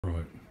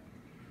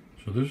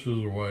So this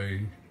is the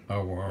way I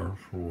wire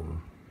for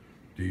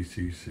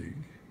DCC.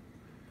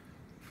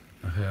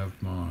 I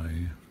have my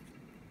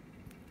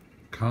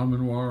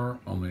common wire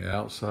on the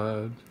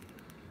outside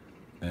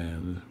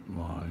and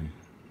my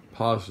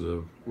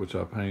positive, which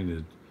I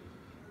painted,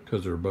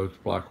 because they're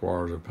both black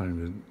wires, I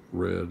painted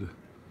red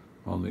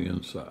on the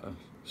inside.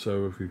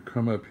 So if you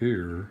come up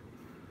here,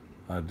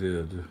 I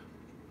did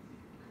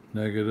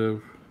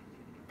negative,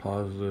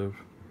 positive,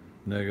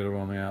 negative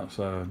on the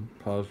outside,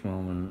 positive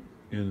on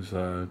the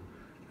inside,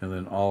 and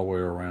then all the way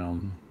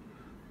around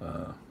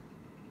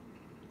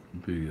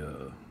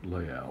the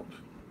layout.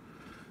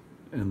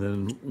 And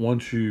then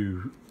once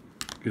you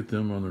get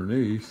them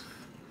underneath,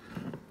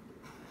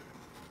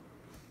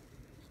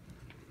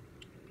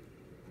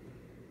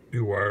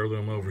 you wire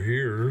them over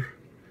here,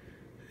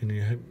 and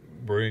you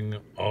bring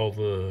all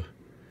the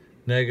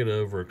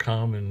negative or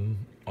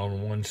common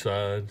on one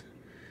side,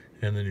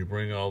 and then you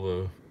bring all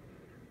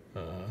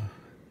the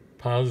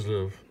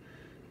positive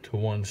to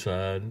one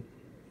side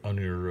on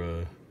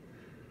your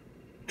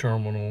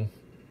terminal,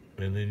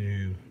 and then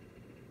you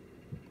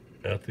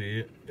at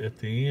the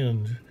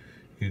end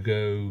you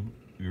go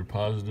your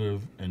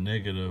positive and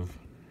negative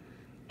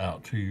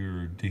out to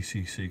your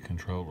DCC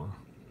controller.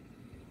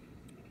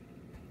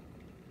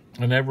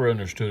 I never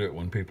understood it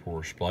when people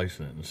were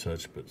splicing it and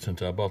such, but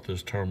since I bought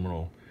this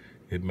terminal,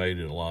 it made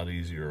it a lot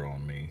easier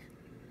on me.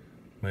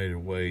 Made it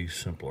way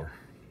simpler.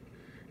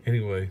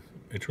 Anyway,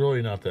 it's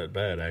really not that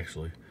bad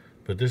actually,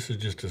 but this is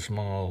just a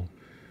small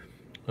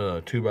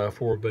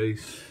 2x4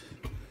 base,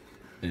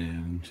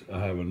 and I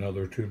have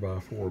another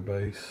 2x4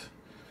 base.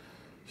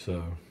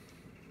 So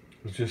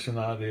it's just an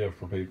idea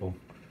for people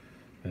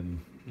and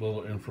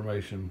little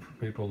information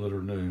for people that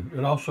are new.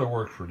 It also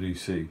works for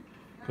DC,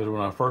 because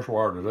when I first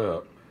wired it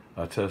up,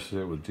 I tested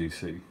it with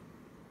DC.